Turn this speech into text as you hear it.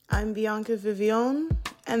I'm Bianca Vivion,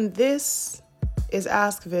 and this is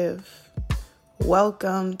Ask Viv.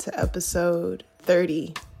 Welcome to episode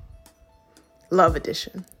 30, Love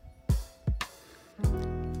Edition.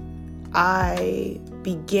 I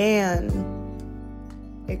began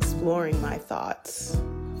exploring my thoughts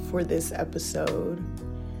for this episode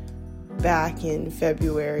back in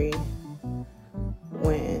February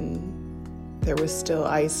when there was still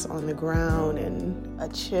ice on the ground and a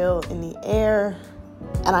chill in the air.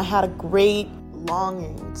 And I had a great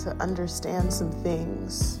longing to understand some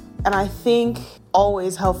things. And I think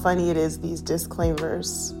always how funny it is, these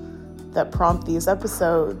disclaimers that prompt these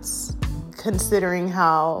episodes, considering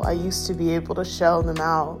how I used to be able to shell them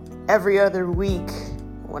out every other week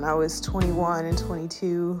when I was 21 and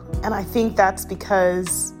 22. And I think that's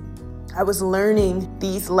because I was learning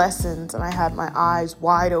these lessons and I had my eyes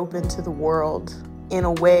wide open to the world in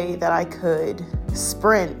a way that I could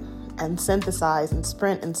sprint and synthesize and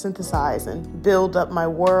sprint and synthesize and build up my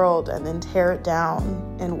world and then tear it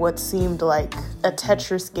down in what seemed like a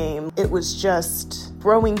Tetris game. It was just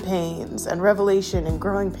growing pains and revelation and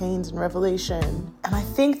growing pains and revelation. And I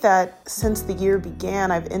think that since the year began,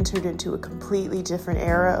 I've entered into a completely different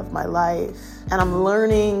era of my life. And I'm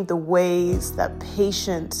learning the ways that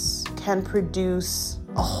patience can produce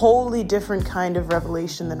a wholly different kind of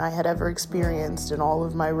revelation than I had ever experienced in all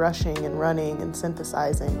of my rushing and running and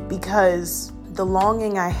synthesizing. Because the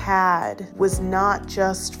longing I had was not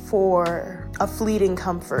just for a fleeting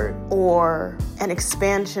comfort or an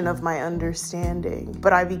expansion of my understanding,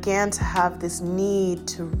 but I began to have this need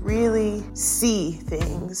to really see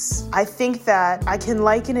things. I think that I can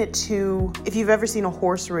liken it to, if you've ever seen a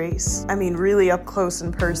horse race, really up close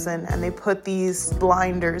in person, and they put these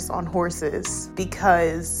blinders on horses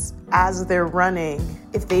because as they're running,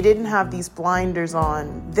 if they didn't have these blinders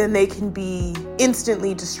on, then they can be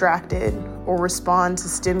instantly distracted or respond to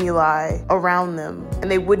stimuli around them, and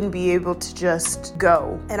they wouldn't be able to just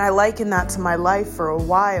go. And I liken that to my life for a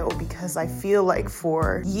while because I feel like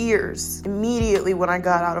for years, immediately when I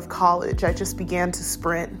got out of college, I just began to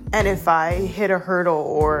sprint. And if I hit a hurdle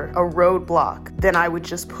or a roadblock, then I would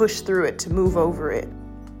just push through it to move over it.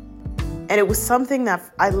 And it was something that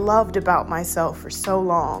I loved about myself for so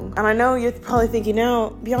long. And I know you're probably thinking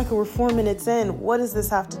now, Bianca, we're 4 minutes in. What does this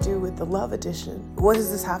have to do with the Love Edition? What does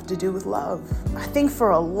this have to do with love? I think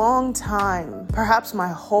for a long time, perhaps my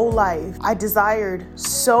whole life, I desired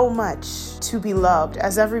so much to be loved,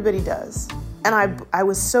 as everybody does. And I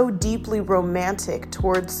was so deeply romantic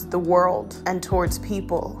towards the world and towards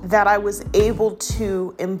people that I was able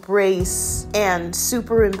to embrace and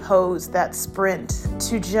superimpose that sprint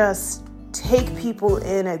to just take people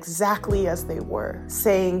in exactly as they were,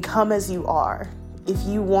 saying, come as you are. If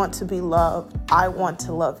you want to be loved, I want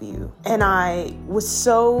to love you. And I was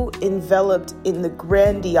so enveloped in the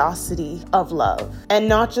grandiosity of love, and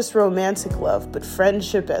not just romantic love, but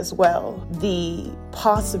friendship as well. The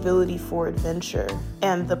possibility for adventure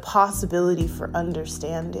and the possibility for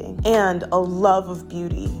understanding and a love of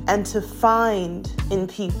beauty, and to find in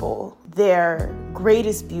people their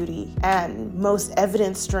greatest beauty and most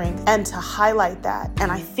evident strength, and to highlight that.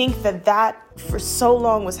 And I think that for so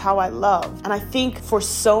long was how I loved. And I think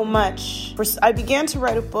I began to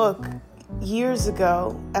write a book years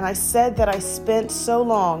ago, and I said that I spent so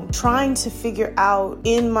long trying to figure out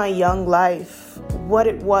in my young life what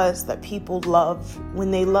it was that people loved when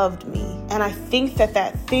they loved me. And I think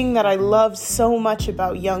that thing that I loved so much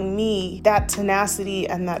about young me, that tenacity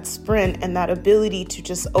and that sprint and that ability to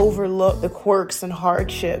just overlook the quirks and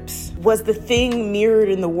hardships, was the thing mirrored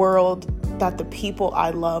in the world that the people I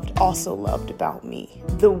loved also loved about me.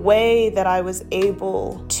 The way that I was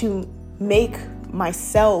able to make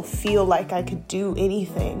myself feel like I could do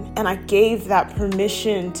anything. And I gave that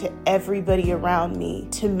permission to everybody around me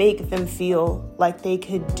to make them feel like they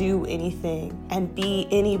could do anything and be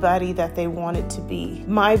anybody that they wanted to be.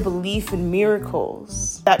 My belief in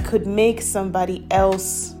miracles that could make somebody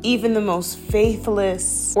else, even the most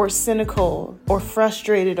faithless or cynical or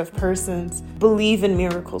frustrated of persons, believe in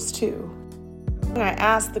miracles too. I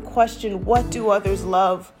asked the question, what do others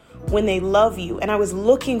love when they love you? And I was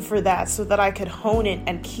looking for that so that I could hone it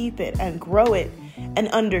and keep it and grow it and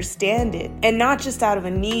understand it. And not just out of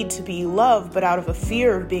a need to be loved, but out of a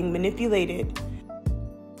fear of being manipulated.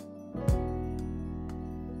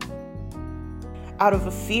 Out of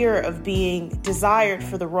a fear of being desired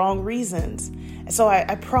for the wrong reasons. And so I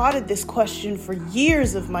prodded this question for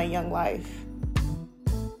years of my young life.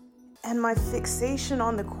 And my fixation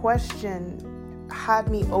on the question had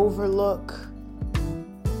me overlook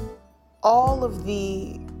all of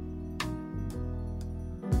the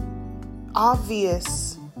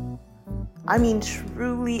obvious I mean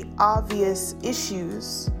truly obvious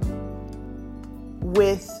issues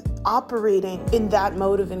with operating in that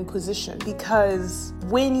mode of inquisition. Because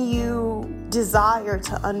when you desire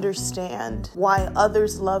to understand why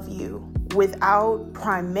others love you without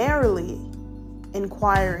primarily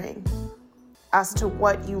inquiring as to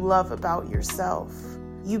what you love about yourself,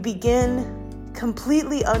 you begin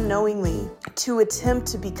completely unknowingly to attempt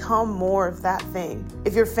to become more of that thing.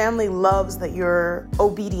 If your family loves that you're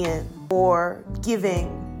obedient or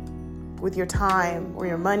giving with your time or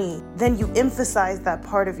your money, then you emphasize that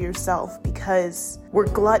part of yourself, because we're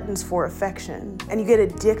gluttons for affection, and you get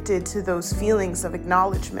addicted to those feelings of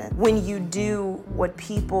acknowledgement. When you do what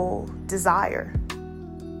people desire,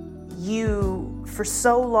 you for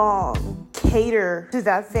so long cater to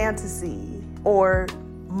that fantasy or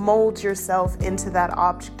mold yourself into that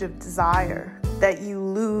object of desire that you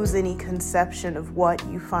lose any conception of what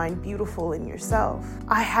you find beautiful in yourself.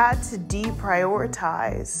 I had to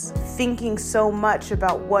deprioritize thinking so much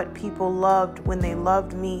about what people loved when they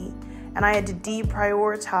loved me, and I had to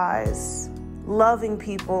deprioritize loving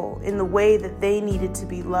people in the way that they needed to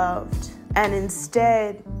be loved, and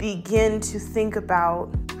instead begin to think about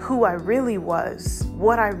who I really was,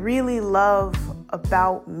 what I really love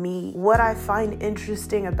about me, what I find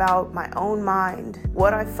interesting about my own mind,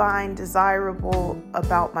 what I find desirable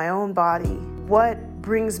about my own body, what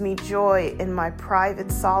brings me joy in my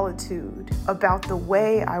private solitude about the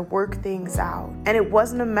way I work things out. And it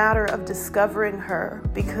wasn't a matter of discovering her,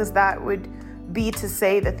 because that would be to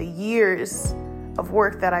say that the years of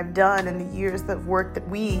work that I've done and the years of work that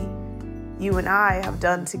you and I have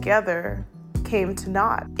done together came to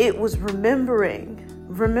naught. It was remembering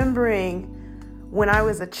when I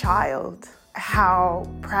was a child, how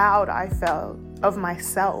proud I felt of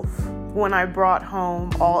myself when I brought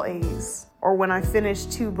home all A's, or when I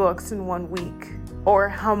finished 2 books in 1 week, or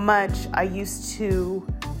how much I used to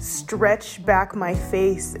stretch back my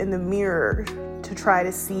face in the mirror to try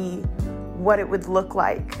to see what it would look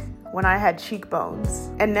like when I had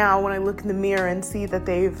cheekbones. And now when I look in the mirror and see that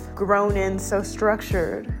they've grown in so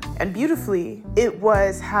structured and beautifully, it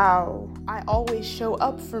was how I always show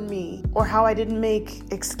up for me, or how I didn't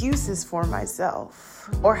make excuses for myself,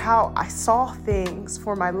 or how I saw things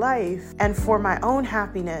for my life and for my own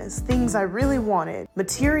happiness, things I really wanted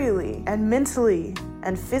materially and mentally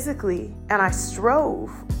and physically. And I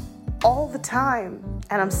strove all the time,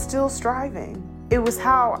 and I'm still striving. It was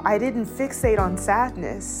how I didn't fixate on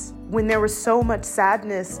sadness when there was so much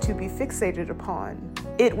sadness to be fixated upon.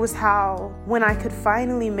 It was how, when I could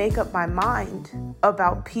finally make up my mind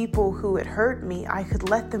about people who had hurt me, I could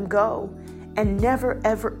let them go and never,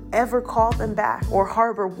 ever, ever call them back or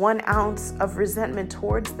harbor 1 ounce of resentment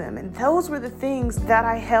towards them. And those were the things that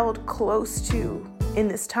I held close to in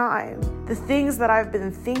this time, the things that I've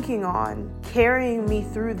been thinking on, carrying me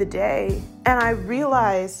through the day. And I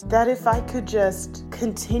realized that if I could just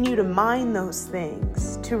continue to mind those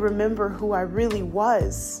things, to remember who I really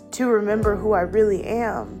was, to remember who I really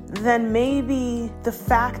am, then maybe the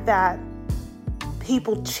fact that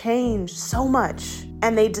people change so much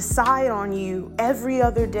and they decide on you every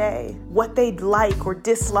other day what they'd like or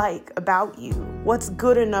dislike about you, what's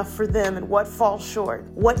good enough for them and what falls short,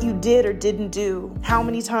 what you did or didn't do, how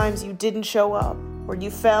many times you didn't show up, or you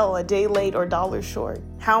fell a day late or $1 short,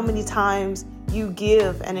 how many times you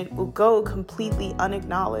give and it will go completely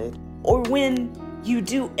unacknowledged, or when you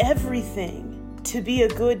do everything to be a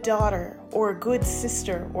good daughter or a good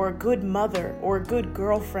sister or a good mother or a good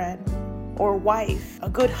girlfriend or wife, a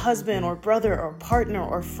good husband or brother or partner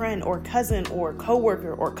or friend or cousin or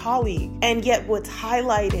coworker or colleague. And yet what's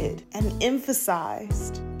highlighted and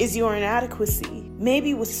emphasized is your inadequacy.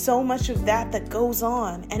 Maybe with so much of that goes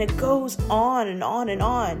on, and it goes on and on and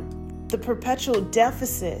on. The perpetual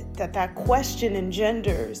deficit that question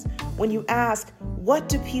engenders when you ask, what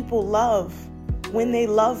do people love when they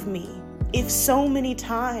love me? If so many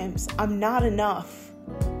times I'm not enough.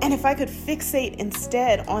 And if I could fixate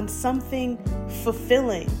instead on something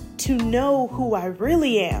fulfilling, to know who I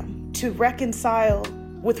really am, to reconcile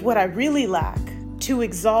with what I really lack, to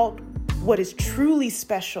exalt what is truly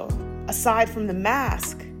special, aside from the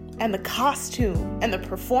mask and the costume and the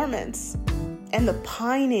performance and the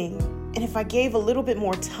pining. And if I gave a little bit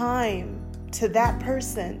more time to that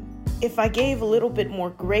person, if I gave a little bit more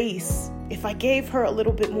grace, if I gave her a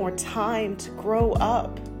little bit more time to grow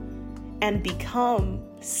up and become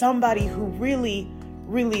somebody who really,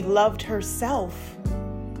 really loved herself,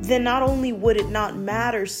 then not only would it not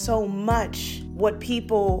matter so much what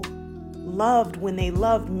people loved when they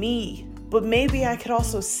loved me, but maybe I could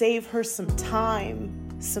also save her some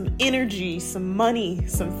time some energy, some money,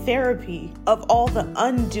 some therapy, of all the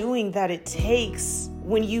undoing that it takes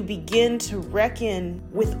when you begin to reckon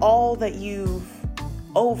with all that you've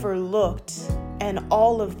overlooked and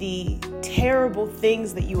all of the terrible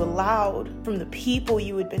things that you allowed from the people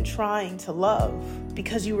you had been trying to love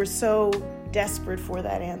because you were so desperate for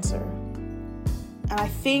that answer. And I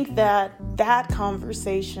think that that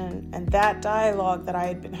conversation and that dialogue that I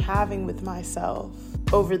had been having with myself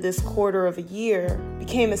over this quarter of a year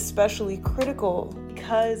became especially critical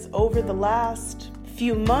because over the last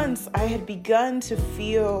few months, I had begun to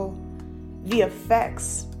feel the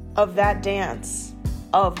effects of that dance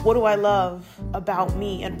of what do I love about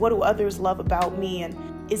me and what do others love about me, and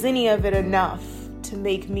is any of it enough to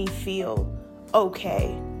make me feel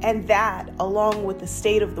okay? And that, along with the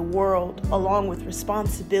state of the world, along with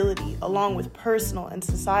responsibility, along with personal and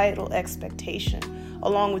societal expectation,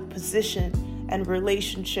 along with position and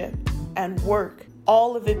relationship and work,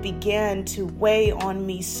 all of it began to weigh on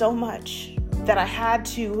me so much that I had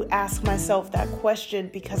to ask myself that question,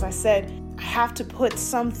 because I said, I have to put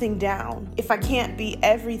something down. If I can't be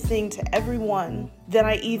everything to everyone, then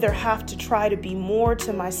I either have to try to be more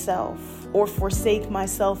to myself or forsake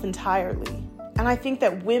myself entirely. And I think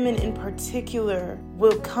that women in particular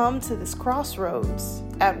will come to this crossroads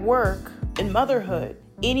at work, in motherhood,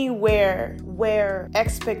 anywhere where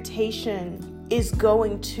expectation is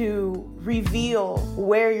going to reveal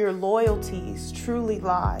where your loyalties truly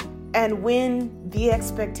lie. And when the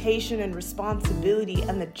expectation and responsibility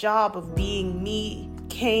and the job of being me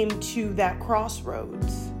came to that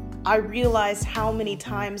crossroads, I realized how many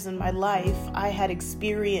times in my life I had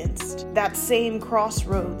experienced that same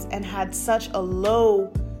crossroads and had such a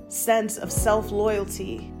low sense of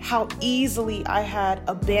self-loyalty, how easily I had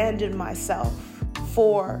abandoned myself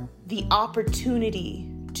for the opportunity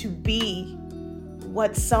to be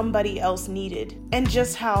what somebody else needed, and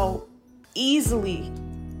just how easily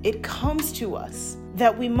it comes to us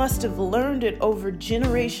that we must have learned it over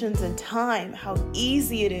generations and time, how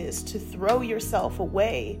easy it is to throw yourself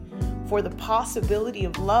away for the possibility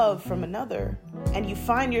of love from another. And you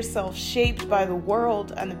find yourself shaped by the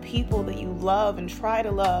world and the people that you love and try to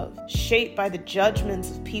love, shaped by the judgments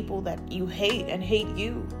of people that you hate and hate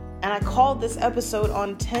you. And I called this episode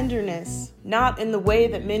on tenderness, not in the way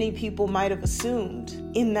that many people might have assumed,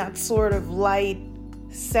 in that sort of light,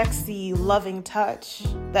 sexy, loving touch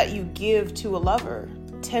that you give to a lover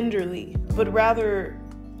tenderly, but rather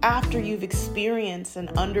after you've experienced and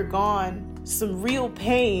undergone some real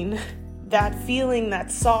pain, that feeling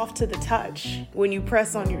that's soft to the touch when you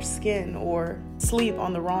press on your skin or sleep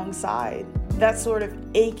on the wrong side, that sort of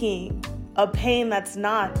aching, a pain that's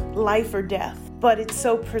not life or death, but it's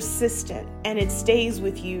so persistent and it stays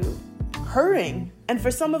with you, hurting. And for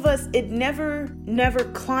some of us, it never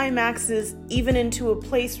climaxes even into a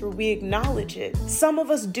place where we acknowledge it. Some of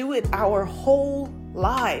us do it our whole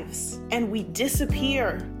lives, and we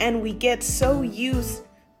disappear, and we get so used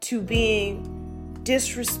to being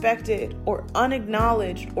disrespected or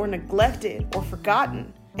unacknowledged or neglected or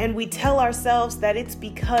forgotten. And we tell ourselves that it's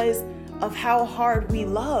because of how hard we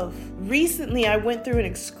love. Recently, I went through an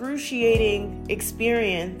excruciating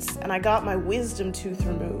experience and I got my wisdom tooth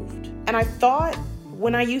removed. And I thought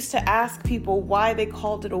when I used to ask people why they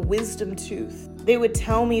called it a wisdom tooth, they would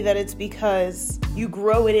tell me that it's because you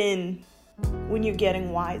grow it in when you're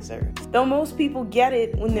getting wiser. Though most people get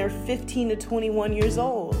it when they're 15 to 21 years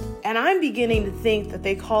old. And I'm beginning to think that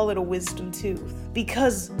they call it a wisdom tooth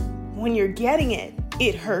because when you're getting it,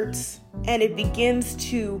 it hurts and it begins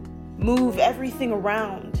to move everything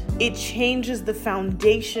around. It changes the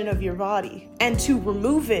foundation of your body. And to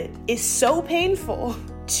remove it is so painful.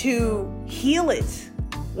 To heal it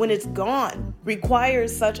when it's gone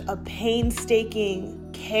requires such a painstaking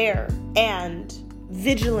care and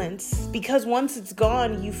vigilance, because once it's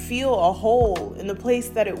gone, you feel a hole in the place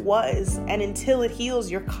that it was, and until it heals,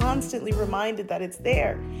 you're constantly reminded that it's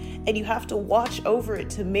there, and you have to watch over it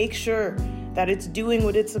to make sure that it's doing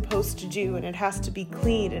what it's supposed to do, and it has to be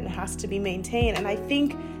cleaned and it has to be maintained. And I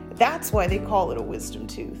think that's why they call it a wisdom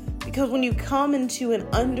tooth, because when you come into an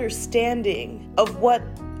understanding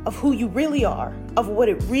of who you really are, of what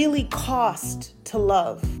it really costs to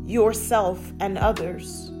love yourself and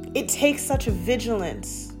others, it takes such a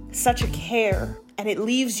vigilance, such a care, and it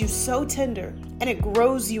leaves you so tender, and it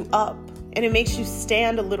grows you up, and it makes you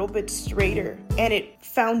stand a little bit straighter, and it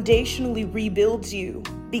foundationally rebuilds you,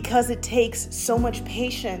 because it takes so much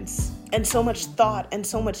patience and so much thought and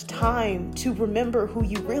so much time to remember who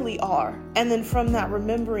you really are, and then from that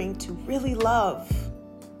remembering to really love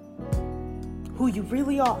who you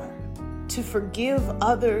really are, to forgive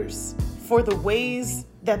others for the ways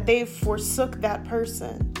that they forsook that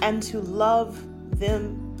person and to love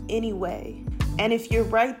them anyway. And if you're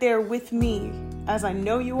right there with me, as I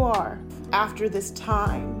know you are, after this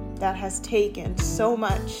time that has taken so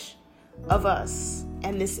much of us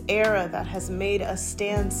and this era that has made us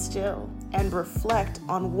stand still and reflect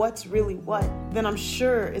on what's really what, then I'm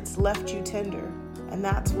sure it's left you tender. And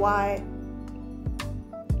that's why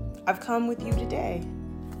I've come with you today.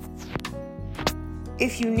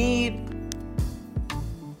 If you need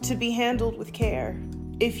to be handled with care,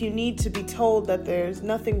 if you need to be told that there's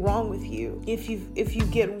nothing wrong with you, if you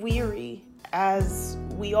get weary, as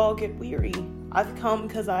we all get weary, I've come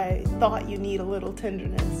because I thought you need a little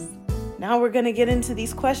tenderness. Now we're gonna get into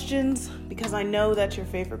these questions because I know that's your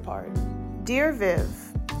favorite part. Dear Viv,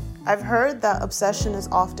 I've heard that obsession is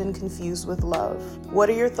often confused with love. What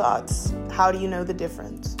are your thoughts? How do you know the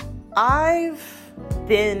difference? I've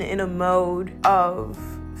been in a mode of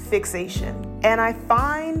fixation, and I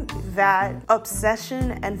find that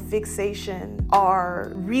obsession and fixation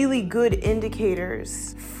are really good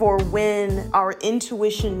indicators for when our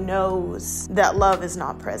intuition knows that love is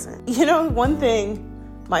not present. You know, one thing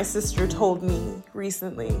my sister told me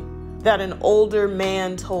recently that an older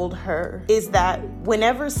man told her is that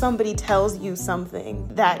whenever somebody tells you something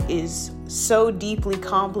that is so deeply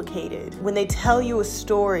complicated, when they tell you a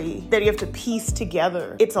story that you have to piece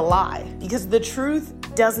together, it's a lie, because the truth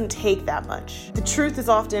doesn't take that much. The truth is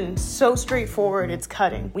often so straightforward, it's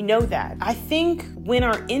cutting. We know that. I think when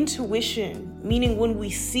our intuition, meaning when we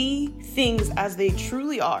see things as they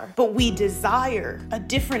truly are, but we desire a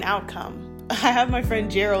different outcome. I have my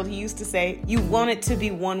friend Gerald, he used to say, you want it to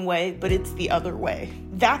be one way, but it's the other way.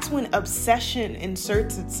 That's when obsession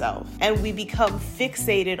inserts itself and we become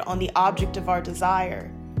fixated on the object of our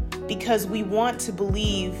desire because we want to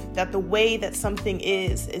believe that the way that something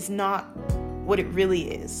is not what it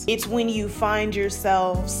really is. It's when you find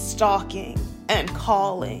yourself stalking and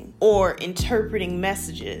calling or interpreting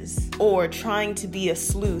messages or trying to be a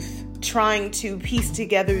sleuth, trying to piece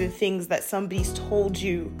together the things that somebody's told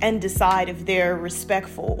you and decide if they're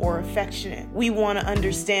respectful or affectionate. We want to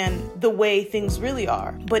understand the way things really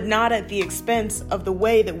are, but not at the expense of the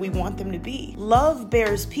way that we want them to be. Love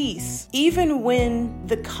bears peace, even when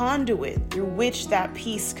the conduit through which that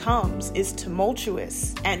peace comes is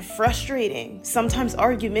tumultuous and frustrating, sometimes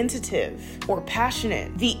argumentative or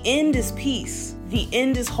passionate. The end is peace. The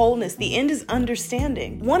end is wholeness. The end is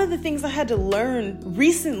understanding. One of the things I had to learn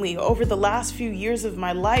recently over the last few years of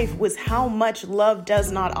my life was how much love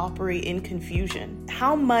does not operate in confusion.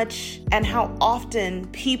 How much and how often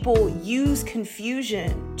people use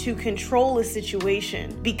confusion to control a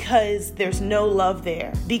situation because there's no love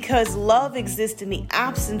there. Because love exists in the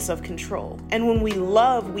absence of control. And when we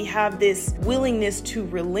love, we have this willingness to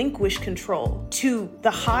relinquish control to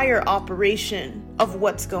the higher operation of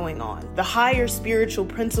what's going on, the higher spiritual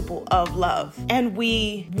principle of love. And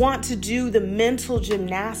we want to do the mental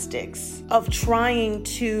gymnastics of trying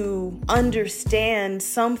to understand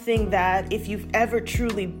something that, if you've ever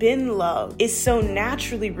truly been loved, is so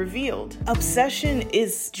naturally revealed. Obsession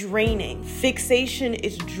is draining. Fixation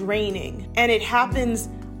is draining. And it happens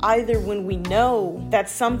either when we know that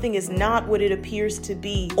something is not what it appears to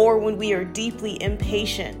be, or when we are deeply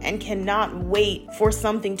impatient and cannot wait for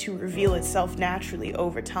something to reveal itself naturally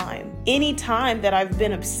over time. Any time that I've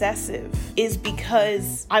been obsessive is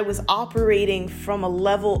because I was operating from a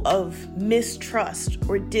level of mistrust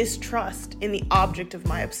or distrust in the object of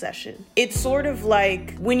my obsession. It's sort of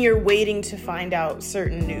like when you're waiting to find out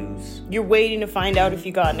certain news. You're waiting to find out if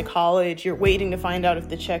you got into college. You're waiting to find out if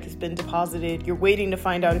the check has been deposited. You're waiting to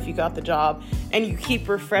find out if you got the job, and you keep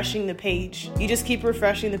refreshing the page. You just keep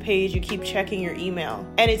refreshing the page, you keep checking your email.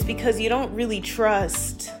 And it's because you don't really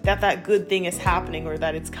trust that that good thing is happening or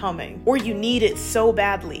that it's coming, or you need it so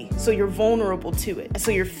badly, so you're vulnerable to it. So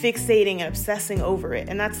you're fixating and obsessing over it.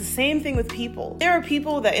 And that's the same thing with people. There are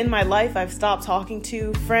people that in my life I've stopped talking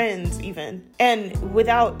to, friends even, and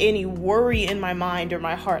without any worry in my mind or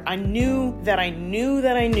my heart, I knew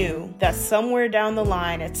that somewhere down the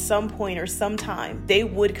line at some point or sometime they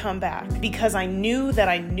would come back, because I knew that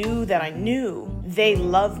they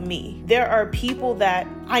love me. There are people that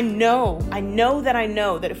I know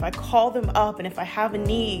that if I call them up and if I have a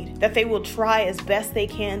need, that they will try as best they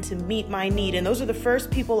can to meet my need. And those are the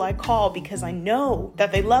first people I call, because I know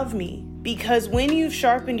that they love me. Because when you've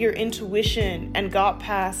sharpened your intuition and got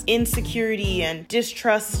past insecurity and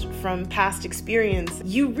distrust from past experience,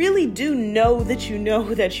 you really do know that you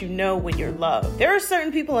know when you're loved. There are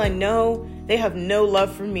certain people I know, they have no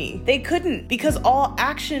love for me. They couldn't, because all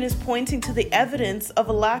action is pointing to the evidence of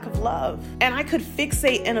a lack of love. And I could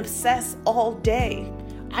fixate and obsess all day.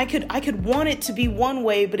 I could want it to be one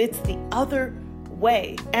way, but it's the other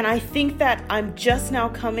way. And I think that I'm just now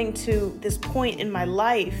coming to this point in my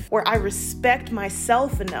life where I respect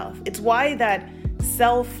myself enough. It's why that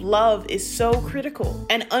self-love is so critical,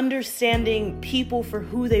 and understanding people for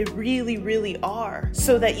who they really, really are,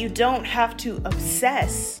 so that you don't have to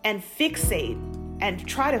obsess and fixate and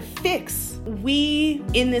try to fix. We,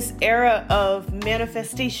 in this era of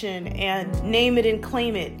manifestation and name it and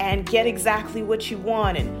claim it and get exactly what you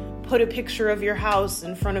want and put a picture of your house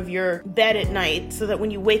in front of your bed at night so that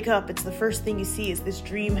when you wake up, it's the first thing you see is this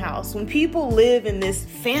dream house. When people live in this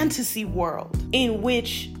fantasy world in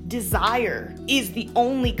which desire is the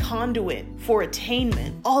only conduit for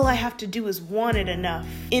attainment, all I have to do is want it enough.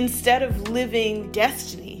 Instead of living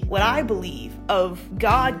destiny, what I believe of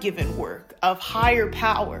God-given work, of higher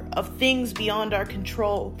power, of things beyond our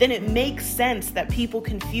control, then it makes sense that people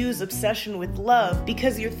confuse obsession with love,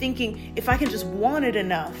 because you're thinking, if I can just want it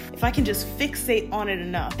enough, if I can just fixate on it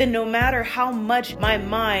enough, then no matter how much my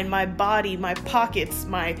mind, my body, my pockets,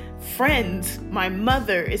 my friends, my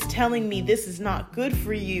mother is telling me this is not good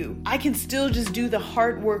for you, I can still just do the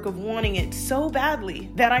hard work of wanting it so badly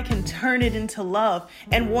that I can turn it into love.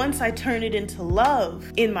 And once I turn it into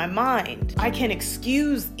love in my mind, I can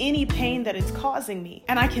excuse any pain that it's causing me,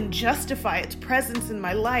 and I can justify its presence in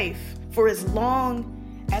my life for as long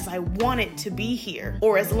as I want it to be here,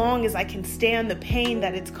 or as long as I can stand the pain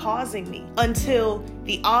that it's causing me, until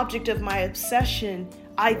the object of my obsession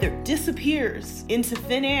either disappears into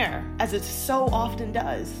thin air, as it so often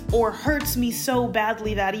does, or hurts me so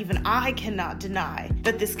badly that even I cannot deny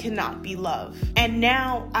that this cannot be love. And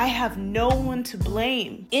now I have no one to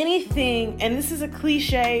blame. Anything, and this is a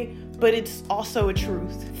cliche, but it's also a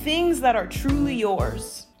truth. Things that are truly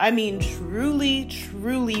yours, I mean truly,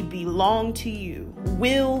 truly belong to you,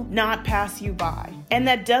 will not pass you by. And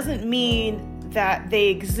that doesn't mean that they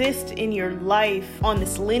exist in your life on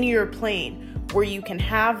this linear plane where you can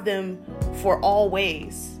have them for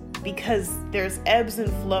always, because there's ebbs and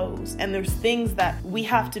flows, and there's things that we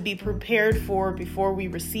have to be prepared for before we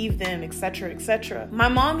receive them, etc., etc. My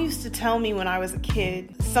mom used to tell me when I was a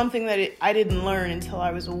kid, something that I didn't learn until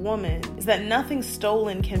I was a woman, is that nothing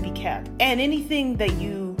stolen can be kept. And anything that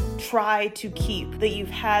you try to keep, that you've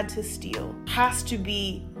had to steal, has to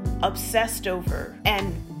be obsessed over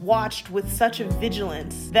and watched with such a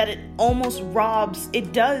vigilance that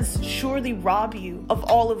it does surely rob you of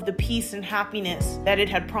all of the peace and happiness that it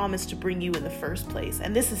had promised to bring you in the first place.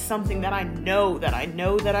 And this is something that I know.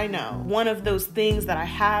 One of those things that I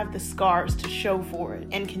have the scars to show for it,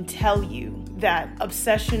 and can tell you that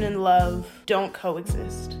obsession and love don't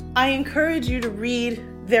coexist. I encourage you to read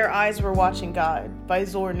Their Eyes Were Watching God by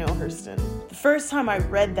Zora Neale Hurston. The first time I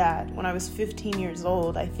read that, when I was 15 years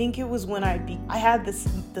old, I think it was when I had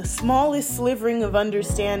the smallest slivering of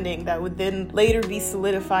understanding that would then later be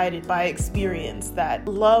solidified by experience, that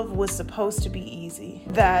love was supposed to be easy,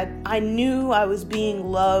 that I knew I was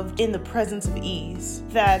being loved in the presence of ease,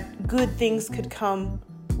 that good things could come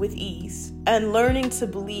with ease, and learning to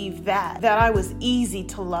believe that I was easy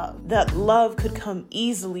to love, that love could come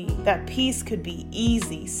easily, that peace could be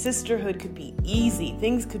easy, sisterhood could be easy,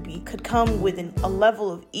 things could come with a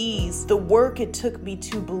level of ease. The work it took me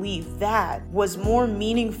to believe that was more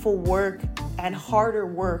meaningful work and harder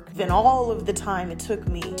work than all of the time it took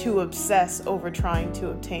me to obsess over trying to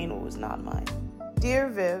obtain what was not mine. Dear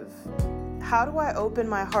Viv, how do I open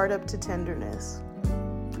my heart up to tenderness?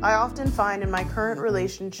 I often find in my current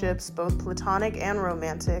relationships, both platonic and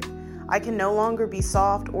romantic, I can no longer be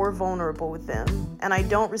soft or vulnerable with them, and I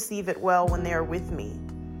don't receive it well when they are with me.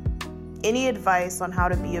 Any advice on how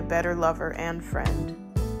to be a better lover and friend?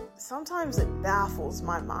 Sometimes it baffles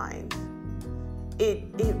my mind. It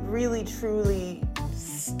really, truly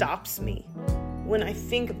stops me when I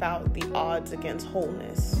think about the odds against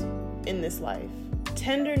wholeness in this life.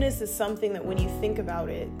 Tenderness is something that when you think about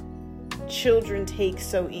it, children take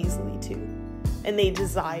so easily to, and they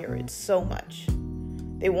desire it so much.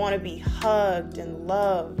 They want to be hugged and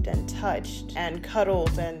loved and touched and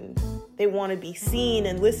cuddled, and they want to be seen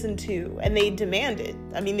and listened to, and they demand it.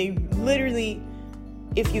 I mean, they literally,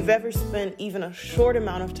 if you've ever spent even a short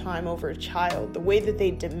amount of time over a child, the way that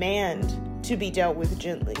they demand to be dealt with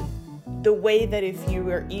gently, the way that if you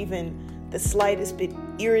are even the slightest bit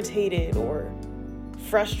irritated or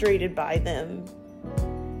frustrated by them,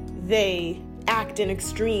 they act in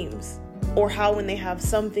extremes, or how when they have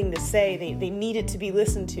something to say, they need it to be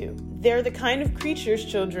listened to. They're the kind of creatures,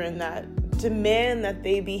 children, that demand that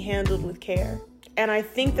they be handled with care. And I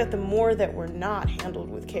think that the more that we're not handled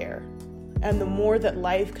with care, and the more that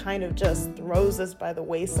life kind of just throws us by the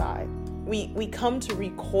wayside, we come to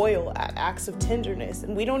recoil at acts of tenderness,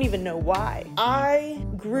 and we don't even know why. I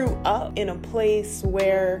grew up in a place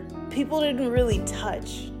where people didn't really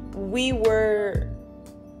touch. We were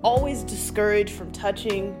always discouraged from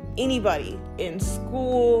touching anybody. In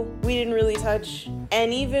school, we didn't really touch.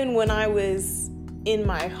 And even when I was in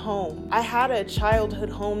my home, I had a childhood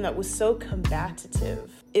home that was so combative.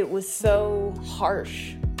 It was so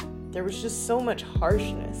harsh. There was just so much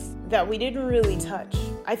harshness that we didn't really touch.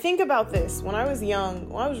 I think about this. When I was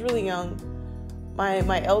really young,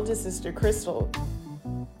 my eldest sister, Crystal,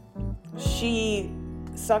 she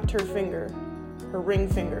sucked her finger, her ring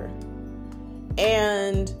finger.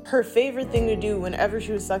 And her favorite thing to do whenever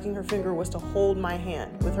she was sucking her finger was to hold my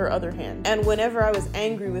hand with her other hand. And whenever I was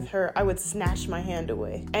angry with her, I would snatch my hand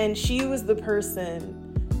away. And she was the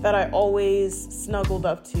person that I always snuggled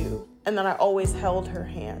up to, and that I always held her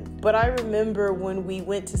hand. But I remember when we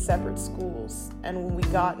went to separate schools, and when we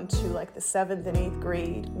got into like the 7th and 8th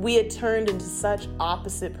grade, we had turned into such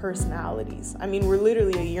opposite personalities. I mean, we're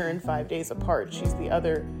literally a year and 5 days apart. She's the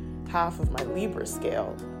other half of my Libra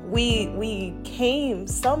scale. We came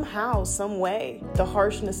somehow, some way, the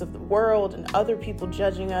harshness of the world and other people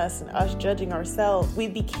judging us and us judging ourselves, we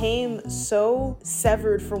became so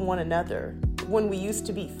severed from one another when we used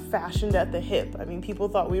to be fashioned at the hip. I mean, people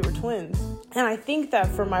thought we were twins. And I think that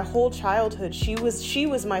for my whole childhood, she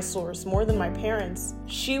was my source more than my parents.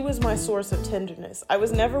 She was my source of tenderness. I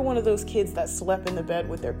was never one of those kids that slept in the bed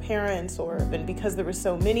with their parents, and because there were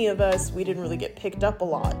so many of us, we didn't really get picked up a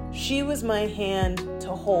lot. She was my hand to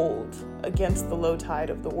hold against the low tide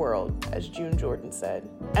of the world, as June Jordan said.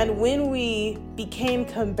 And when we became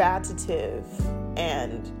combative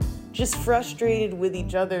and just frustrated with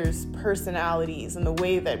each other's personalities and the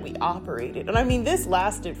way that we operated, and I mean, this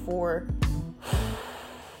lasted for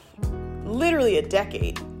literally a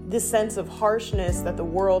decade, this sense of harshness that the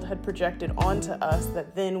world had projected onto us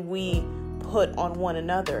that then we put on one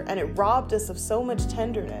another, and it robbed us of so much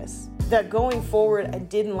tenderness that going forward, I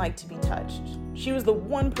didn't like to be touched. She was the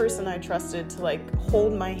one person I trusted to like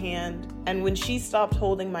hold my hand, and when she stopped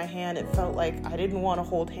holding my hand, it felt like I didn't want to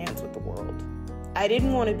hold hands with the world. I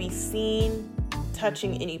didn't want to be seen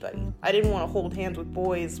touching anybody. I didn't want to hold hands with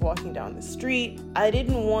boys walking down the street. I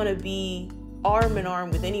didn't want to be arm in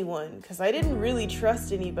arm with anyone because I didn't really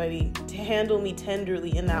trust anybody to handle me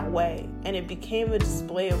tenderly in that way. And it became a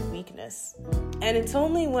display of weakness. And it's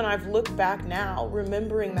only when I've looked back now,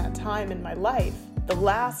 remembering that time in my life, the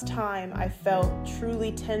last time I felt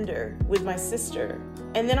truly tender with my sister.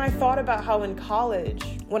 And then I thought about how in college,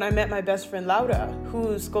 when I met my best friend Laura,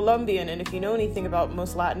 who's Colombian, and if you know anything about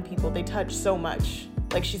most Latin people, they touch so much.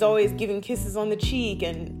 Like, she's always giving kisses on the cheek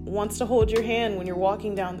and wants to hold your hand when you're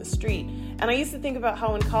walking down the street. And I used to think about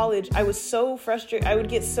how in college I was so frustrated, I would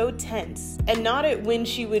get so tense. And not at when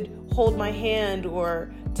she would hold my hand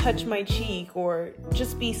or touch my cheek or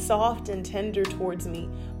just be soft and tender towards me,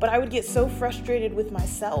 but I would get so frustrated with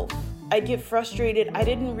myself. I'd get frustrated. I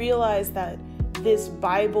didn't realize that this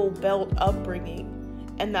Bible Belt upbringing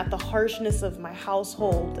and that the harshness of my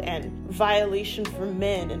household and violation for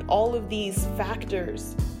men and all of these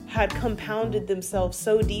factors had compounded themselves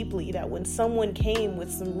so deeply that when someone came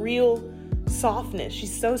with some real softness,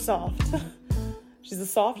 she's so soft, she's the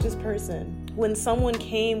softest person. When someone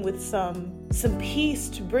came with some peace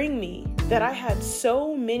to bring me, that I had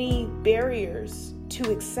so many barriers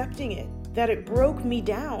to accepting it, that it broke me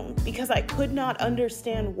down because I could not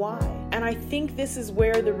understand why. And I think this is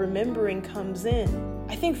where the remembering comes in.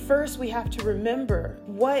 I think first we have to remember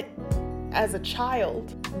what, as a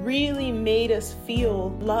child, really made us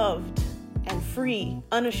feel loved and free,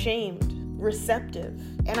 unashamed, receptive.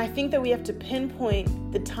 And I think that we have to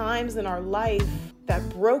pinpoint the times in our life that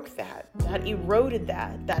broke that eroded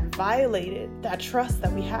that violated that trust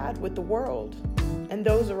that we had with the world and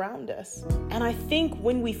those around us. And I think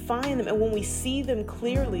when we find them and when we see them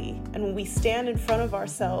clearly and when we stand in front of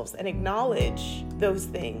ourselves and acknowledge those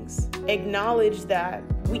things, acknowledge that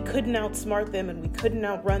we couldn't outsmart them and we couldn't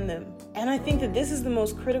outrun them. And I think that this is the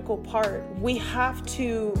most critical part. We have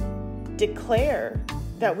to declare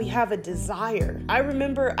that we have a desire. I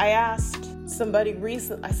remember I asked somebody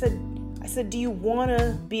recently, I said, do you want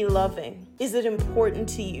to be loving? Is it important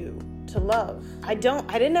to you to love? I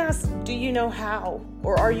didn't ask, do you know how?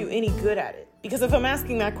 Or are you any good at it? Because if I'm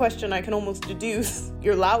asking that question, I can almost deduce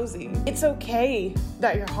you're lousy. It's okay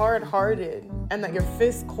that you're hard-hearted and that your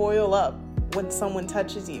fists coil up when someone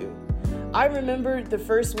touches you. I remember the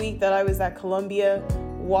first week that I was at Columbia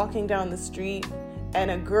walking down the street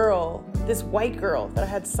and a girl this white girl that I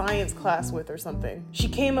had science class with or something. She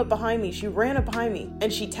came up behind me, she ran up behind me,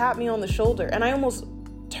 and she tapped me on the shoulder, and I almost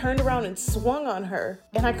turned around and swung on her.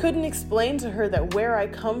 And I couldn't explain to her that where I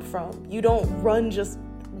come from, you don't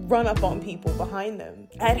run up on people behind them.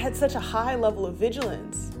 I had had such a high level of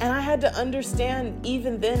vigilance. And I had to understand,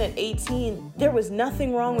 even then at 18, there was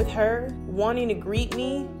nothing wrong with her wanting to greet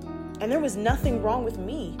me, and there was nothing wrong with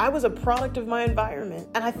me. I was a product of my environment.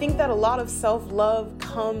 And I think that a lot of self-love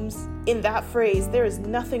comes in that phrase, there is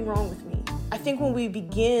nothing wrong with me. I think when we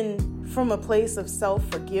begin from a place of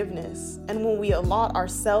self-forgiveness, and when we allot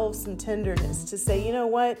ourselves some tenderness to say, you know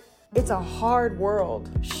what? It's a hard world.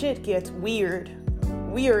 Shit gets weird.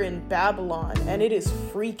 We are in Babylon, and it is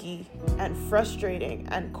freaky and frustrating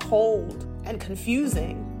and cold and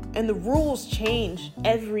confusing. And the rules change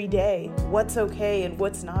every day. What's okay and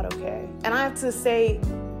what's not okay. And I have to say,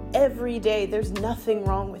 every day, there's nothing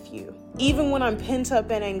wrong with you. Even when I'm pent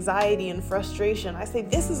up in anxiety and frustration, I say,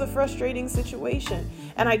 this is a frustrating situation.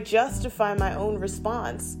 And I justify my own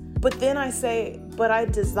response. But then I say, but I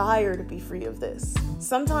desire to be free of this.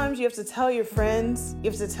 Sometimes you have to tell your friends,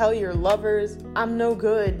 you have to tell your lovers, I'm no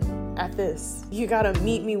good at this. You gotta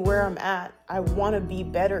meet me where I'm at. I wanna be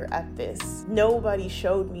better at this. Nobody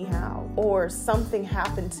showed me how. Or something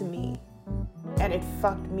happened to me and it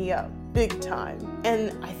fucked me up big time.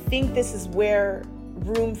 And I think this is where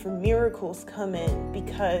room for miracles come in,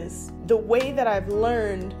 because the way that I've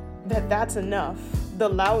learned that that's enough, the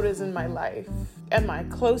loudest in my life and my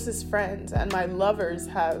closest friends and my lovers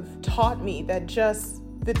have taught me that just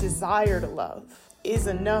the desire to love is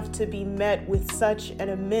enough to be met with such an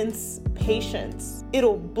immense patience.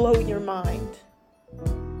 It'll blow your mind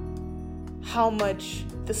how much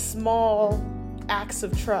the small acts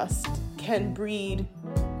of trust can breed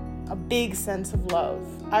a big sense of love.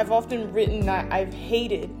 I've often written that I've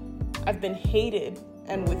been hated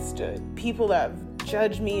and withstood. People have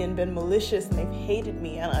judged me and been malicious and they've hated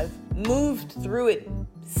me, and I've moved through it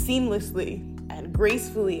seamlessly and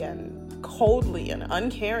gracefully and coldly and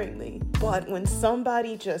uncaringly. But when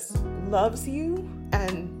somebody just loves you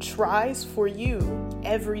and tries for you,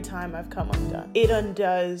 every time I've come undone. It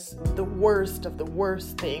undoes the worst of the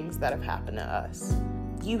worst things that have happened to us.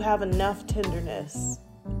 You have enough tenderness.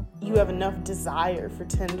 You have enough desire for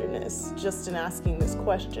tenderness just in asking this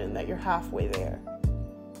question that you're halfway there.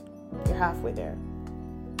 You're halfway there.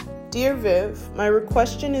 Dear Viv, my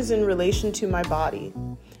question is in relation to my body.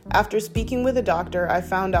 After speaking with a doctor, I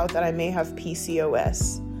found out that I may have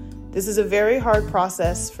PCOS. This is a very hard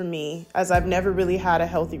process for me, as I've never really had a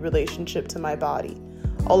healthy relationship to my body.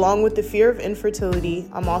 Along with the fear of infertility,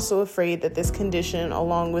 I'm also afraid that this condition,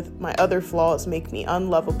 along with my other flaws, make me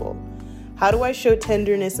unlovable. How do I show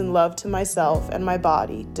tenderness and love to myself and my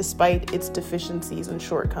body, despite its deficiencies and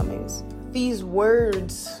shortcomings? These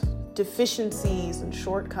words, deficiencies and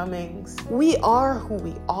shortcomings, we are who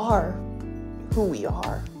we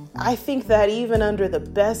are, I think that even under the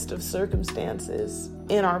best of circumstances,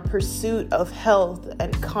 in our pursuit of health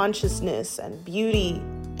and consciousness and beauty,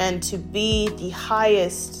 and to be the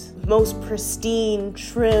highest, most pristine,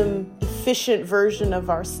 trim, efficient version of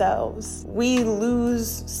ourselves, we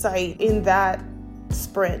lose sight in that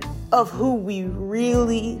sprint of who we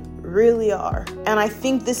really are. And I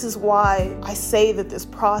think this is why I say that this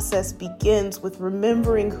process begins with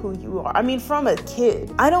remembering who you are. I mean, from a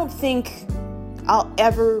kid, I don't think I'll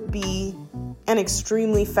ever be an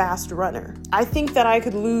extremely fast runner. I think that I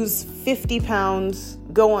could lose 50 pounds,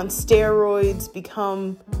 go on steroids,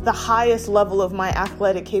 become the highest level of my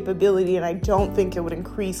athletic capability, and I don't think it would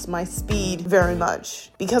increase my speed very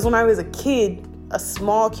much. Because when I was a kid, a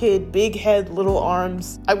small kid, big head, little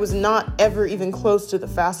arms, I was not ever even close to the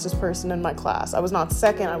fastest person in my class. I was not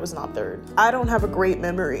second, I was not third. I don't have a great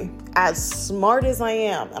memory. As smart as I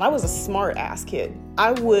am, and I was a smart ass kid,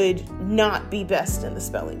 I would not be best in the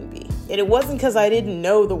spelling bee. And it wasn't because I didn't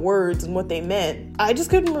know the words and what they meant. I just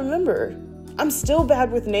couldn't remember. I'm still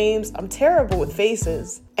bad with names. I'm terrible with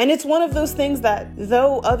faces. And it's one of those things that,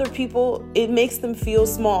 though other people, it makes them feel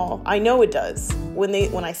small. I know it does.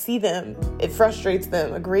 When I see them, it frustrates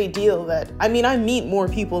them a great deal I meet more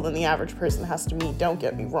people than the average person has to meet, don't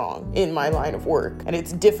get me wrong, in my line of work. And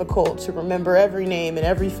it's difficult to remember every name and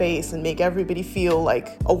every face and make everybody feel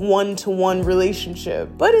like a one-to-one relationship.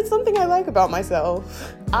 But it's something I like about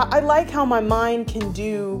myself. I like how my mind can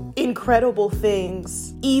do incredible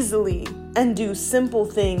things easily and do simple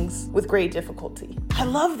things with great difficulty. I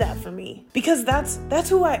love that for me, because that's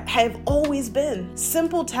who I have always been.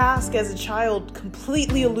 Simple tasks as a child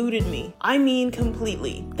completely eluded me. I mean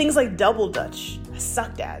completely. Things like double dutch, I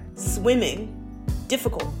sucked at. Swimming,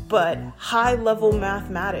 difficult. But high level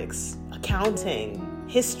mathematics, accounting,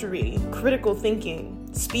 history, critical thinking,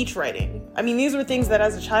 speech writing. I mean, these were things that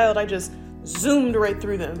as a child, I just zoomed right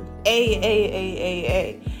through them.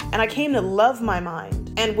 A. And I came to love my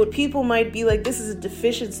mind. And what people might be like, this is a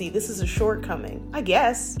deficiency, this is a shortcoming.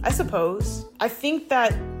 I suppose. I think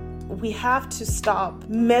that we have to stop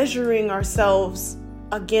measuring ourselves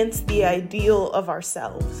against the ideal of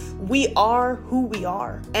ourselves. We are who we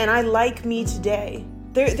are. And I like me today.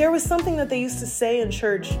 There was something that they used to say in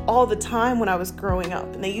church all the time when I was growing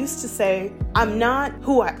up. And they used to say, I'm not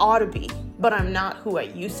who I ought to be, but I'm not who I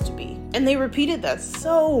used to be. And they repeated that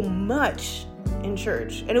so much in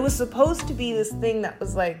church. And it was supposed to be this thing that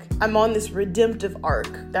was like, I'm on this redemptive arc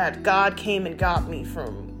that God came and got me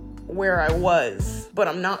from where I was, but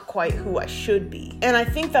I'm not quite who I should be. And I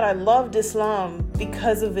think that I loved Islam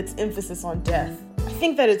because of its emphasis on death. I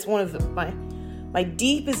think that it's one of my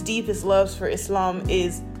deepest loves for Islam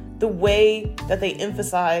is the way that they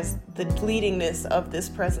emphasize the fleetingness of this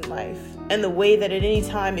present life and the way that at any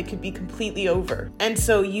time it could be completely over. And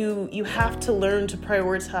so you have to learn to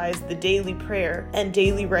prioritize the daily prayer and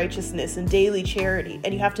daily righteousness and daily charity.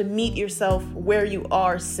 And you have to meet yourself where you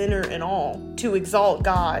are, sinner and all, to exalt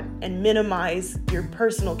God and minimize your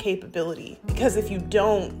personal capability. Because if you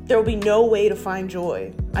don't, there will be no way to find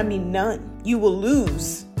joy. I mean, none. You will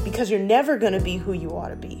lose because you're never going to be who you ought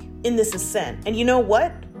to be in this ascent. And you know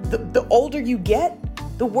what? The older you get,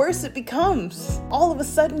 the worse it becomes. All of a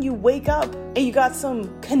sudden you wake up and you got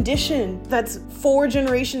some condition that's 4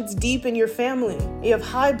 generations deep in your family. You have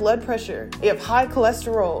high blood pressure, you have high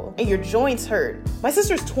cholesterol, and your joints hurt. My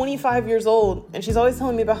sister's 25 years old and she's always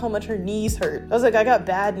telling me about how much her knees hurt. I was like, I got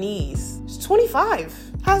bad knees. She's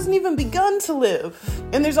 25, hasn't even begun to live.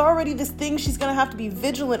 And there's already this thing she's gonna have to be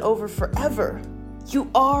vigilant over forever.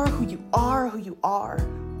 You are who you are, who you are.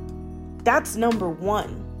 That's number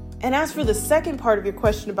one. And as for the second part of your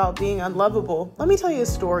question about being unlovable, let me tell you a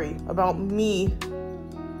story about me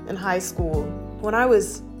in high school. When I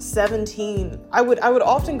was 17, I would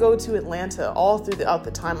often go to Atlanta all throughout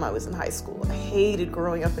the time I was in high school. I hated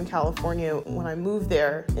growing up in California when I moved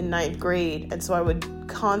there in 9th grade. And so I would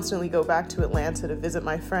constantly go back to Atlanta to visit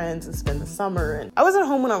my friends and spend the summer. And I was at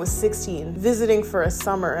home when I was 16, visiting for a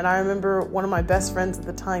summer. And I remember one of my best friends at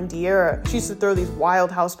the time, De'Ara, she used to throw these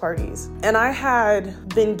wild house parties. And I had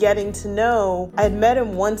been getting to know, I had met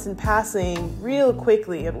him once in passing real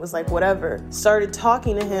quickly and was like, whatever. Started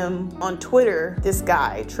talking to him on Twitter, this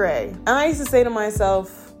guy, Trey. And I used to say to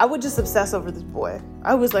myself, I would just obsess over this boy.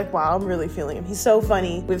 I was like, wow, I'm really feeling him. He's so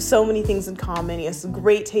funny. We have so many things in common. He has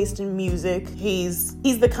great taste in music. He's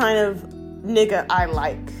the kind of nigga I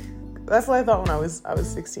like. That's what I thought when I was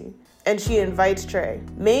 16. And she invites Trey.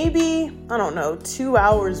 Maybe, I don't know, 2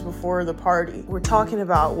 hours before the party, we're talking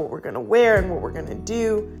about what we're gonna wear and what we're gonna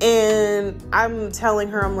do. And I'm telling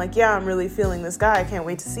her, I'm like, yeah, I'm really feeling this guy. I can't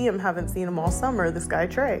wait to see him. Haven't seen him all summer, this guy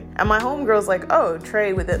Trey. And my homegirl's like, oh,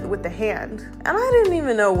 Trey with the hand. And I didn't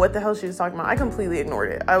even know what the hell she was talking about. I completely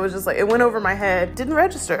ignored it. I was just like, it went over my head, didn't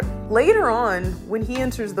register. Later on, when he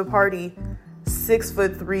enters the party,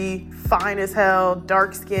 6'3", fine as hell,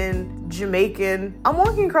 dark skin, Jamaican. I'm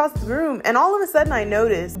walking across the room and all of a sudden I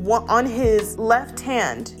noticed on his left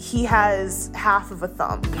hand, he has half of a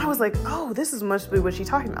thumb. And I was like, oh, this is must be what she's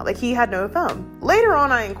talking about. Like he had no thumb. Later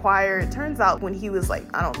on I inquired, it turns out when he was like,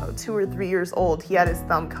 I don't know, 2 or 3 years old, he had his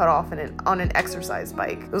thumb cut off on an exercise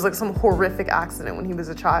bike. It was like some horrific accident when he was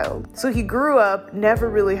a child. So he grew up, never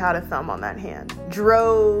really had a thumb on that hand.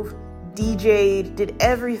 Drove, DJ'd, did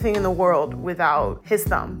everything in the world without his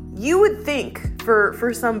thumb. You would think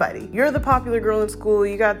for somebody, you're the popular girl in school,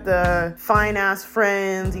 you got the fine ass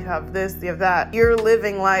friends, you have this, you have that, you're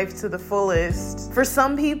living life to the fullest. For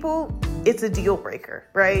some people, it's a deal breaker,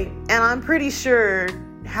 right? And I'm pretty sure,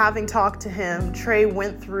 having talked to him, Trey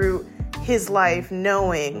went through his life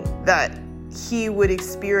knowing that he would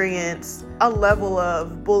experience a level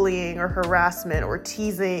of bullying or harassment or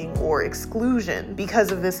teasing or exclusion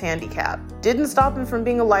because of this handicap. Didn't stop him from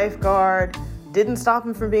being a lifeguard, didn't stop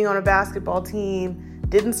him from being on a basketball team,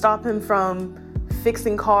 didn't stop him from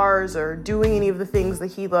fixing cars or doing any of the things that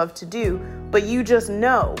he loved to do. But you just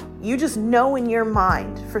know in your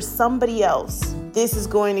mind, for somebody else, this is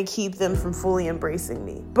going to keep them from fully embracing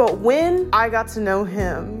me. But when I got to know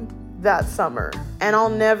him that summer, and I'll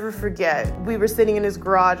never forget, we were sitting in his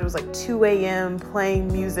garage, it was like 2 a.m.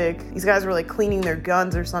 playing music. These guys were like cleaning their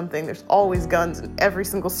guns or something. There's always guns in every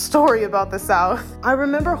single story about the South. I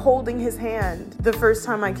remember holding his hand the first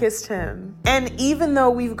time I kissed him. And even though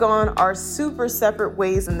we've gone our super separate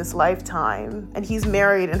ways in this lifetime, and he's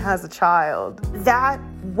married and has a child, that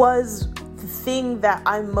was the thing that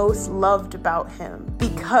I most loved about him,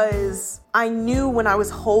 because I knew when I was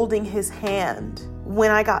holding his hand, when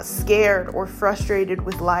I got scared or frustrated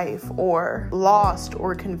with life or lost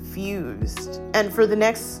or confused. And for the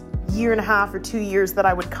next year and a half or 2 years that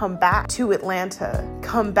I would come back to Atlanta,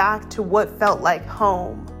 come back to what felt like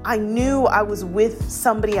home, I knew I was with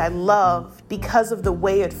somebody I loved because of the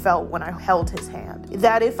way it felt when I held his hand.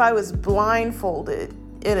 That if I was blindfolded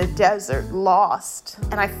in a desert, lost,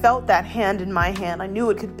 and I felt that hand in my hand, I knew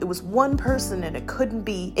it was one person and it couldn't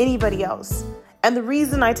be anybody else. And the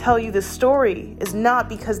reason I tell you this story is not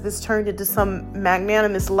because this turned into some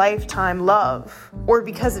magnanimous lifetime love or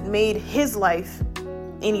because it made his life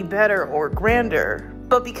any better or grander,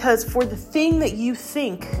 but because for the thing that you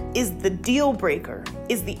think is the deal breaker,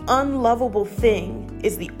 is the unlovable thing,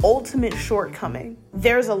 is the ultimate shortcoming,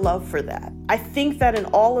 there's a love for that. I think that in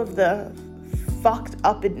all of the fucked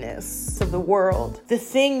upness of the world, the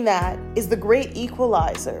thing that is the great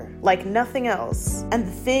equalizer like nothing else, and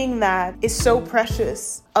the thing that is so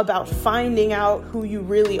precious about finding out who you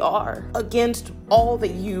really are against all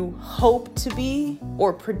that you hope to be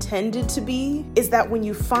or pretended to be, is that when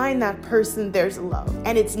you find that person, there's love.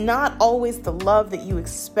 And it's not always the love that you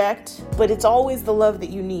expect, but it's always the love that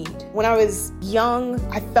you need. When I was young,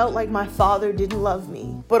 I felt like my father didn't love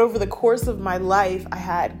me. But over the course of my life, I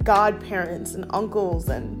had godparents and uncles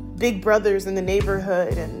and big brothers in the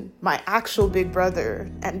neighborhood and my actual big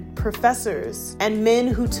brother and professors and men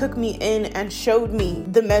who took me in and showed me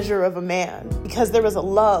the measure of a man, because there was a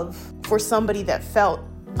love for somebody that felt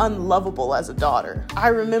unlovable as a daughter. I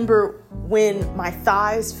remember when my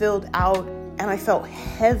thighs filled out and I felt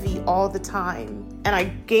heavy all the time. And I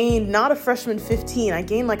gained not a freshman 15, I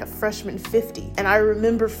gained like a freshman 50. And I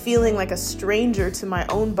remember feeling like a stranger to my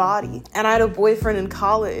own body. And I had a boyfriend in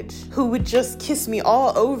college who would just kiss me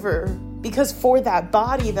all over because for that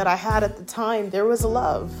body that I had at the time, there was a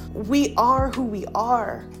love. We are who we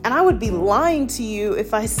are. And I would be lying to you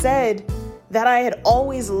if I said that I had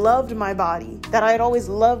always loved my body, that I had always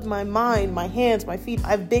loved my mind, my hands, my feet. I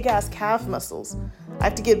have big ass calf muscles. I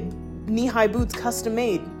have to get knee-high boots custom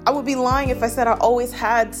made. I would be lying if I said I always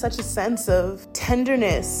had such a sense of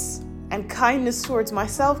tenderness and kindness towards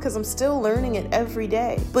myself, because I'm still learning it every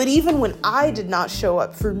day. But even when I did not show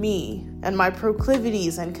up for me and my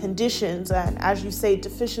proclivities and conditions and, as you say,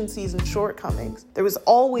 deficiencies and shortcomings, there was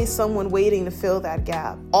always someone waiting to fill that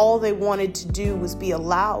gap. All they wanted to do was be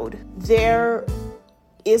allowed. There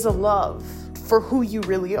is a love for who you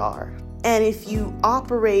really are. And if you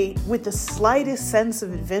operate with the slightest sense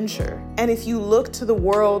of adventure, and if you look to the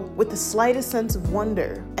world with the slightest sense of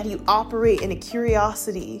wonder, and you operate in a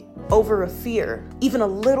curiosity over a fear, even a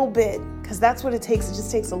little bit, because that's what it takes, it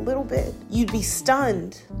just takes a little bit, you'd be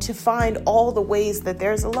stunned to find all the ways that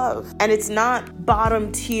there's a love. And it's not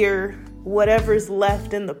bottom tier, whatever's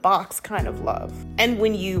left in the box kind of love. And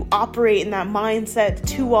when you operate in that mindset,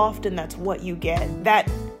 too often that's what you get. That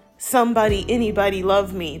somebody, anybody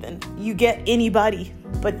love me, then you get anybody.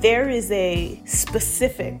 But there is a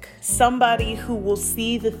specific somebody who will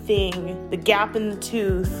see the thing, the gap in the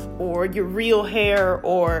tooth, or your real hair,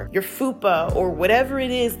 or your fupa, or whatever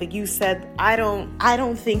it is that you said, I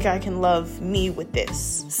don't think I can love me with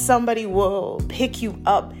this. Somebody will pick you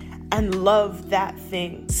up and love that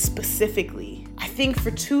thing specifically. I think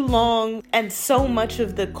for too long, and so much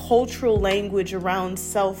of the cultural language around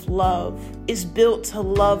self-love is built to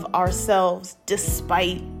love ourselves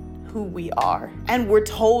despite who we are. And we're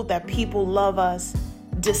told that people love us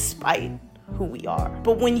despite who we are.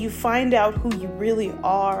 But when you find out who you really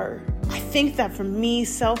are, I think that for me,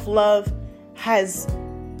 self-love has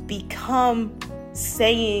become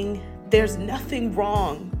saying there's nothing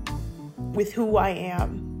wrong with who I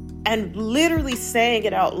am. And literally saying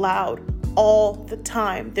it out loud all the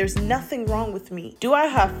time. There's nothing wrong with me. Do I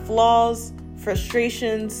have flaws,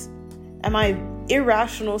 frustrations? Am I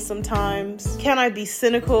irrational sometimes? Can I be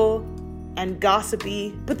cynical and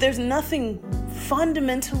gossipy? But there's nothing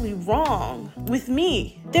fundamentally wrong with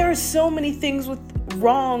me. There are so many things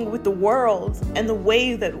wrong with the world and the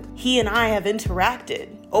way that he and I have interacted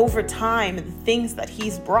over time, and the things that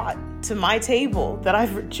he's brought to my table that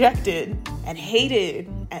I've rejected and hated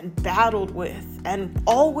and battled with and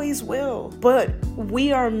always will. But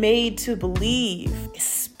we are made to believe,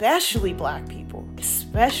 especially Black people,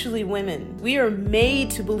 especially women, we are made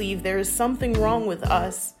to believe there is something wrong with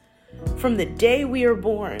us from the day we are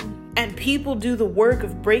born. And people do the work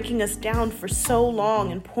of breaking us down for so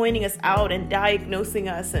long and pointing us out and diagnosing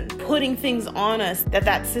us and putting things on us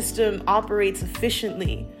that system operates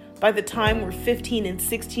efficiently. By the time we're 15 and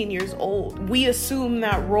 16 years old, we assume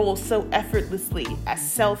that role so effortlessly as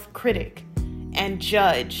self-critic and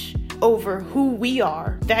judge over who we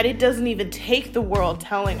are that it doesn't even take the world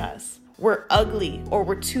telling us we're ugly, or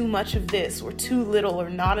we're too much of this, or too little, or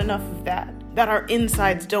not enough of that our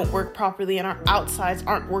insides don't work properly and our outsides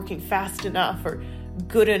aren't working fast enough or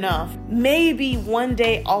good enough. Maybe one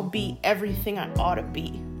day I'll be everything I ought to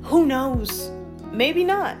be. Who knows? Maybe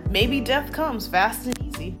not. Maybe death comes fast and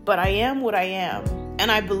easy. But I am what I am.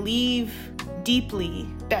 And I believe deeply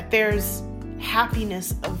that there's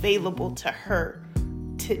happiness available to her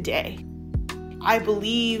today. I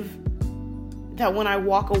believe that when I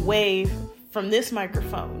walk away from this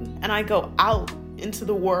microphone and I go out into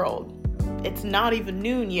the world, it's not even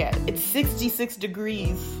noon yet. It's 66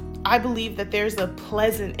 degrees. I believe that there's a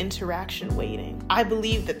pleasant interaction waiting. I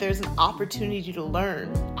believe that there's an opportunity to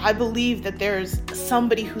learn. I believe that there's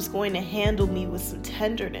somebody who's going to handle me with some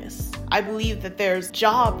tenderness. I believe that there's a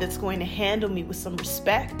job that's going to handle me with some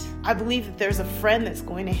respect. I believe that there's a friend that's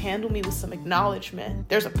going to handle me with some acknowledgement.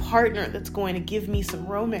 There's a partner that's going to give me some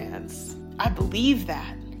romance. I believe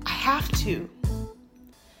that. I have to.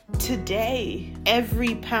 Today,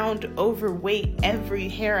 every pound overweight, every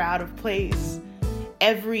hair out of place,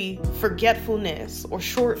 every forgetfulness or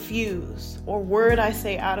short fuse or word I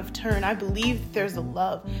say out of turn, I believe that there's a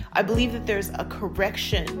love. I believe that there's a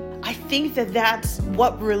correction. I think that that's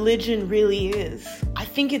what religion really is. I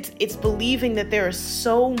think it's believing that there is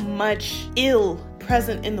so much ill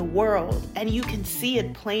present in the world and you can see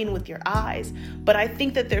it plain with your eyes. But I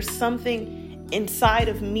think that there's something inside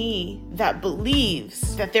of me that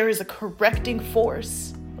believes that there is a correcting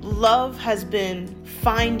force. Love has been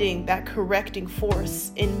finding that correcting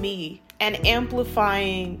force in me and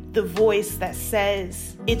amplifying the voice that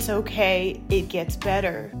says, it's okay, it gets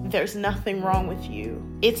better. There's nothing wrong with you.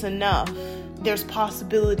 It's enough. There's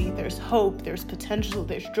possibility, there's hope, there's potential,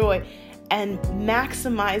 there's joy. And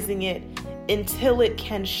maximizing it until it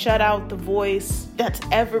can shut out the voice that's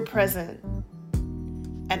ever present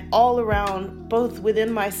and all around, both within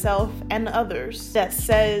myself and others, that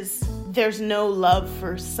says there's no love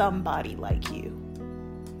for somebody like you.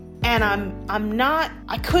 And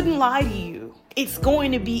I couldn't lie to you. It's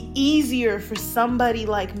going to be easier for somebody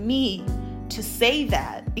like me to say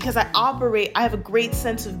that because I have a great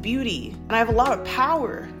sense of beauty and I have a lot of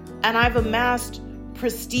power and I've amassed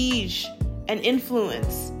prestige and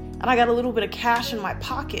influence and I got a little bit of cash in my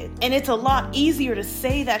pocket. And it's a lot easier to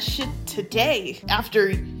say that shit today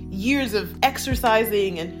after years of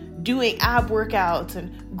exercising and doing ab workouts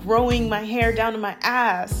and growing my hair down to my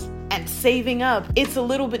ass and saving up. It's a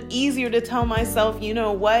little bit easier to tell myself, you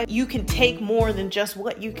know what? You can take more than just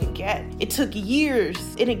what you can get. It took years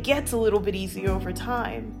and it gets a little bit easier over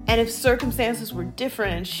time. And if circumstances were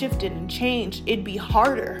different and shifted and changed, it'd be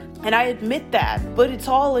harder. And I admit that, but it's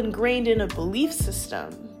all ingrained in a belief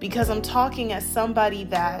system. Because I'm talking as somebody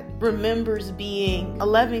that remembers being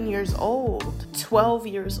 11 years old, 12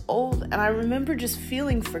 years old, and I remember just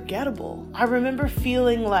feeling forgettable. I remember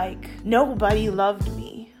feeling like nobody loved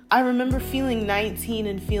me. I remember feeling 19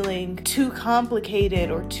 and feeling too complicated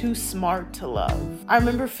or too smart to love. I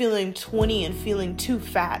remember feeling 20 and feeling too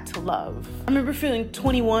fat to love. I remember feeling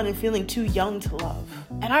 21 and feeling too young to love.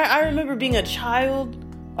 And I remember being a child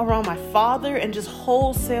around my father and just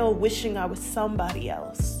wholesale wishing I was somebody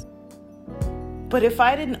else. But if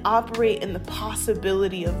I didn't operate in the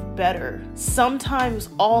possibility of better, sometimes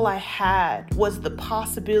all I had was the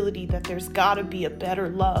possibility that there's gotta be a better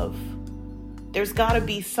love. There's gotta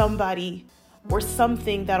be somebody or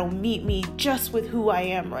something that'll meet me just with who I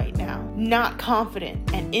am right now. Not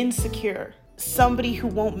confident and insecure. Somebody who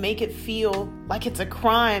won't make it feel like it's a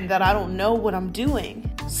crime that I don't know what I'm doing.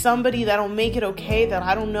 Somebody that'll make it okay that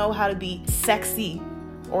I don't know how to be sexy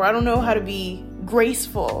or I don't know how to be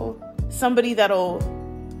graceful. Somebody that'll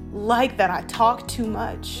like that I talk too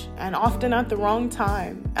much and often at the wrong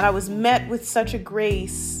time. And I was met with such a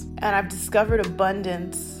grace and I've discovered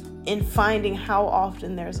abundance in finding how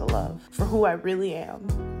often there's a love for who I really am.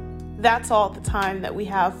 That's all the time that we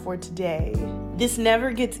have for today. This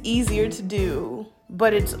never gets easier to do,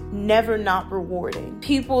 but it's never not rewarding.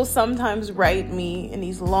 People sometimes write me in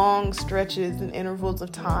these long stretches and intervals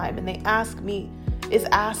of time, and they ask me, is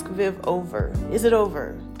Ask Viv over? Is it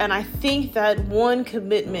over? And I think that one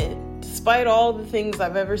commitment, despite all the things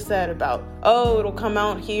I've ever said about, oh, it'll come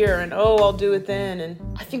out here and oh, I'll do it then. And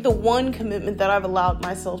I think the one commitment that I've allowed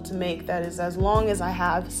myself to make that is as long as I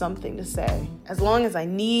have something to say, as long as I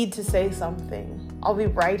need to say something, I'll be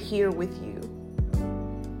right here with you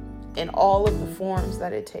in all of the forms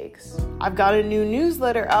that it takes. I've got a new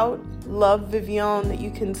newsletter out, Love Vivian, that you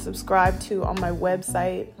can subscribe to on my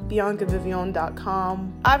website,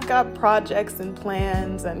 biancavivian.com. I've got projects and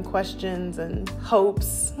plans and questions and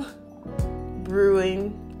hopes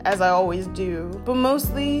brewing, as I always do. But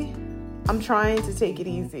mostly, I'm trying to take it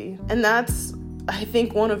easy. And that's, I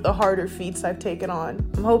think, one of the harder feats I've taken on.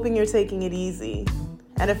 I'm hoping you're taking it easy.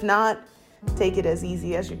 And if not, take it as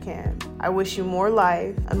easy as you can. I wish you more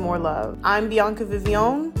life and more love. I'm Bianca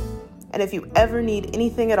Vivione, and if you ever need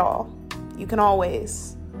anything at all, you can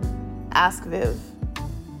always ask Viv.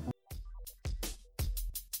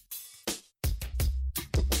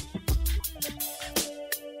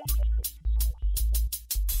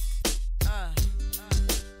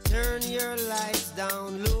 Turn your lights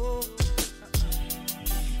down low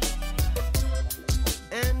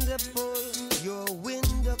and pull your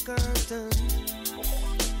window curtain.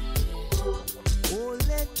 Oh,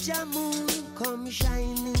 let your moon come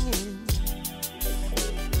shining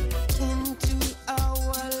into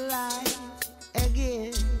our life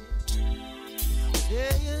again.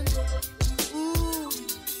 Saying, ooh,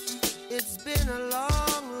 it's been a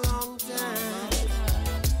long, long time.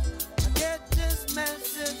 I get this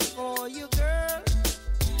message for you, girl,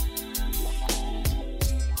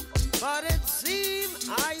 but it seemed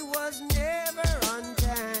I was never on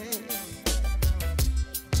time.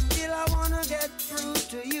 Still I wanna get through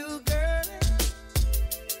to you, girl,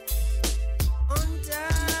 on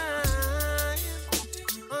time,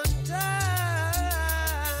 on time.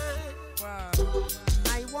 Wow.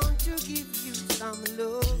 I want to give you some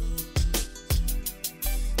love.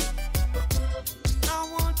 I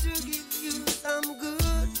want to give you some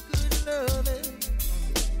good, good loving.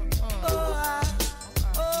 Oh, I,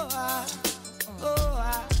 oh, I, oh, I.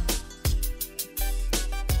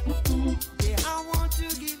 Yeah, I want to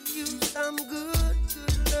give you some good,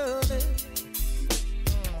 good loving.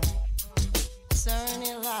 Turn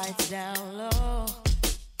your lights down low.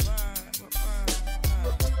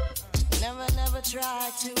 Never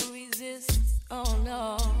try to resist. Oh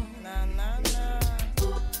no. Nah, nah, nah.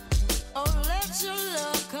 Oh, let your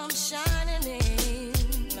love come shining in.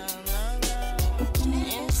 Nah, nah, nah.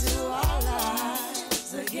 Into our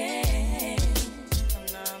lives again.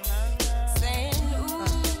 Nah, nah, nah. Saying, ooh,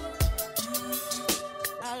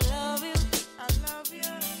 I love you. I love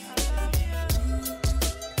you. I love you.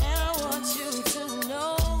 And I want you to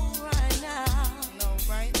know right now. Know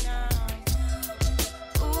right now.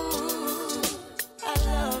 Ooh, I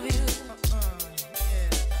love you.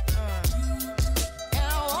 And I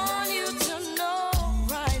want you to know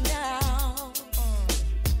right now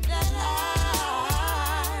that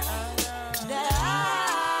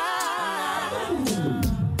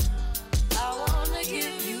I wanna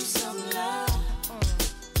give you some love.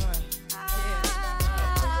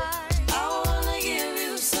 I wanna give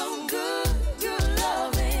you some good, good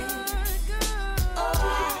loving.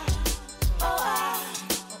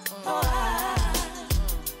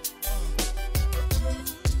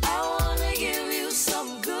 I wanna give you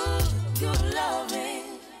some good, good loving.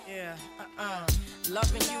 Yeah,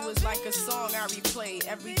 Loving you is like a song I replay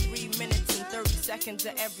every 3 minutes and 30 seconds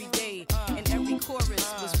of every day. And every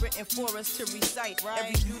chorus was written for us to recite.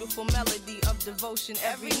 Every beautiful melody of devotion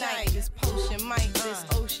every night. This potion might, this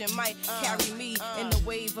ocean might carry me in the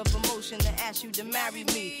wave of emotion to ask you to marry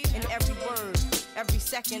me. In every word, every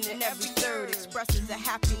second and every third expresses a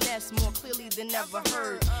happiness more clearly than ever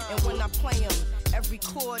heard. And when I play them, every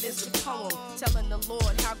chord is a poem telling the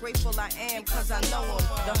Lord how grateful I am cause I know him.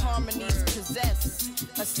 The harmonies possess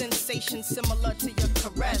a sensation similar to your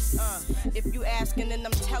caress. If you asking then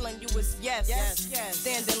I'm telling you it's yes.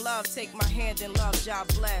 Stand in love, take my hand in love, God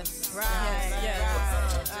bless.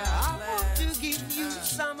 Yes. I want to give you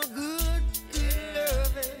some good,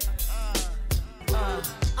 good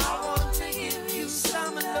loving.